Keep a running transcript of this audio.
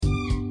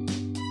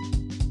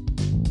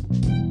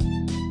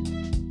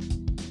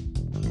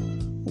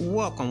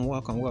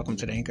Welcome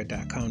to the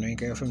anchor.com, the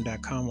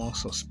anchorfm.com,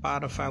 also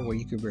Spotify, where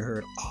you can be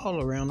heard all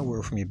around the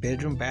world from your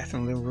bedroom,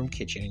 bathroom, living room,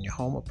 kitchen, in your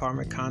home,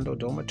 apartment, condo,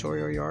 dormitory,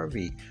 or your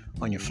RV,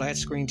 on your flat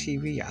screen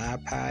TV, your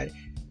iPod,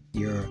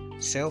 your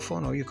cell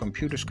phone, or your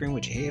computer screen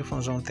with your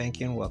headphones on.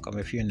 Thank you and welcome.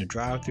 If you're in the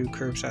drive-through,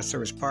 curbside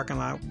service parking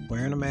lot,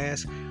 wearing a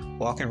mask,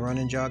 walking,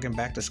 running, jogging,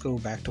 back to school,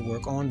 back to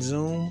work, on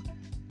Zoom,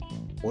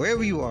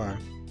 wherever you are,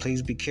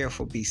 please be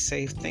careful, be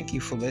safe. Thank you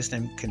for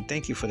listening.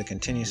 Thank you for the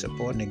continued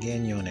support. And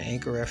again, you're on the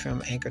Anchor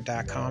FM,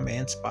 anchor.com,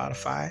 and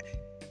Spotify.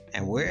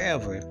 And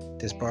wherever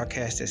this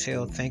broadcast is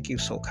held, thank you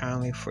so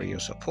kindly for your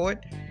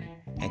support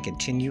and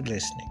continue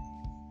listening.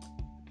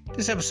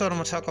 This episode, I'm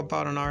going to talk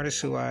about an artist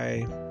who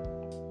I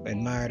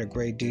admired a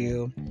great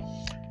deal.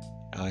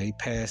 He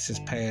passed this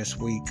past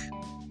week.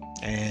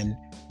 And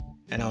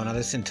when I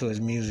listened to his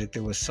music,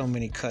 there were so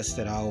many cuts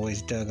that I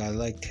always dug. I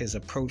liked his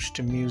approach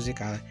to music.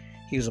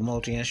 He was a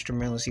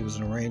multi-instrumentalist, he was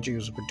an arranger, he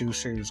was a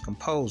producer, he was a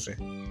composer.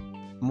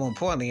 More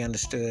importantly, he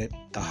understood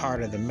the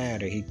heart of the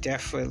matter. He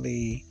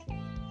definitely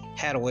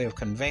had a way of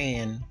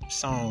conveying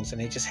songs,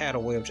 and they just had a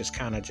way of just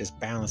kind of just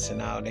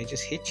balancing out. They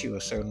just hit you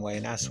a certain way,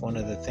 and that's one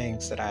of the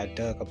things that I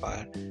dug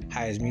about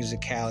how his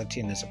musicality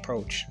and his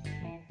approach.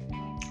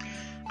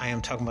 I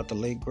am talking about the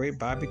late, great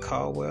Bobby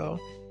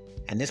Caldwell,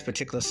 and this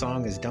particular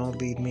song is Don't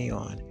Lead Me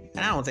On.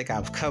 And I don't think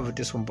I've covered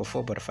this one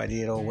before, but if I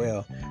did, oh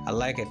well. I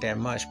like it that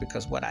much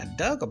because what I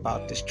dug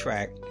about this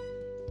track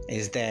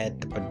is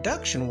that the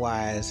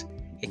production-wise,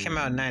 it came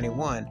out in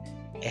 91.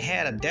 It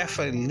had a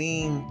definitely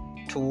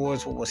lean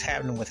towards what was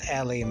happening with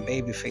LA and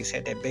Babyface,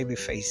 had that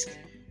Babyface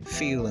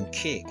feel and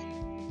kick.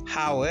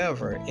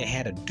 However, it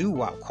had a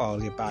doo-wop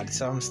quality about it.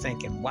 So I was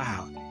thinking,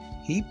 wow,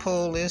 he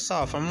pulled this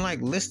off. I'm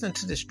like listening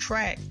to this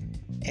track,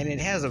 and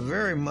it has a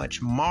very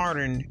much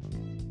modern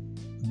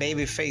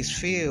Babyface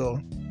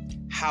feel.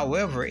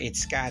 However,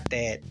 it's got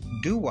that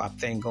doo-wop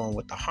thing going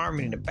with the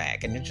harmony in the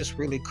back, and it's just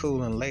really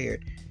cool and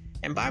layered.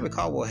 And Bobby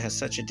Caldwell has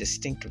such a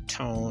distinctive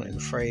tone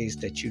and phrase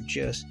that you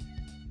just,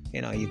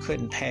 you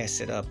couldn't pass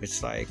it up.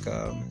 It's like,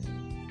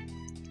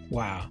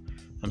 wow,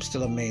 I'm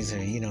still amazed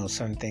at,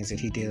 certain things that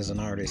he did as an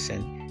artist.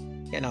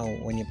 And,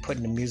 when you're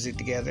putting the music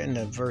together and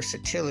the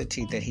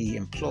versatility that he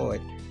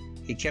employed,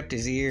 he kept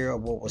his ear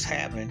of what was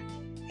happening,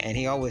 and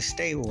he always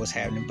stayed what was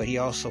happening, but he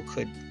also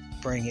could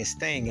bring his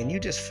thing, and you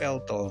just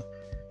felt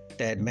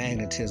that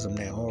magnetism,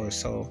 that aura.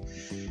 So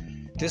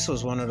this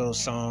was one of those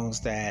songs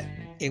that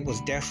it was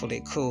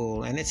definitely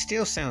cool, and it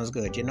still sounds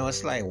good.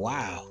 It's like,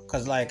 wow,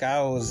 because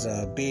I was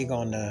big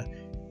on the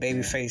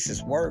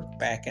Babyface's work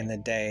back in the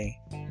day,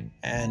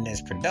 and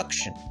his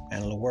production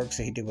and the works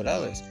that he did with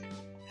others.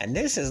 And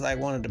this is like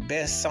one of the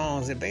best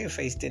songs that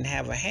Babyface didn't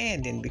have a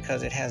hand in,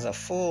 because it has a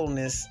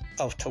fullness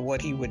to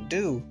what he would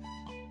do,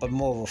 but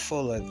more of a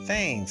fuller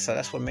thing. So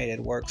that's what made it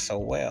work so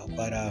well.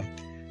 But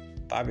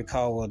Bobby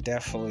Caldwell,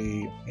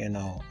 definitely,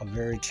 a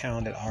very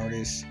talented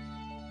artist,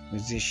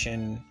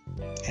 musician,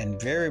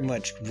 and very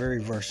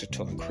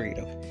versatile and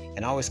creative,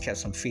 and always kept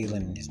some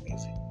feeling in his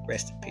music.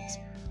 Rest in peace.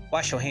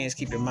 Wash your hands,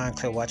 keep your mind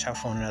clear, watch out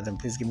for one another, and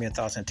please give me your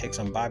thoughts and takes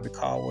on Bobby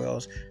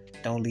Caldwell's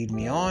Don't Lead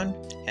Me On,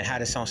 and how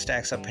this song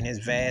stacks up in his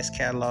vast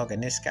catalog.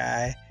 And this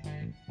guy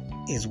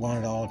is one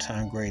of the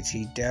all-time greats.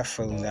 He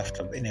definitely left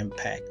an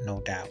impact,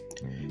 no doubt.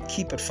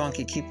 Keep it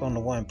funky, keep on the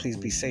one. Please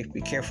be safe, be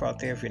careful out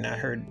there. If you're not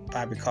heard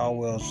Bobby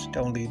Caldwell's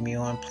Don't Lead Me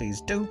On,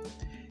 please do,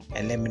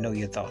 and let me know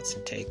your thoughts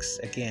and takes.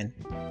 Again,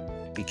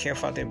 be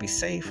careful out there, be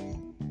safe.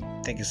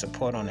 Thank you for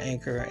support on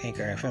Anchor,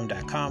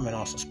 anchorfm.com, and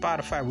also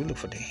Spotify. We look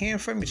forward to hearing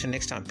from you. Till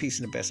next time, peace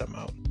and the best. I'm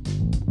out.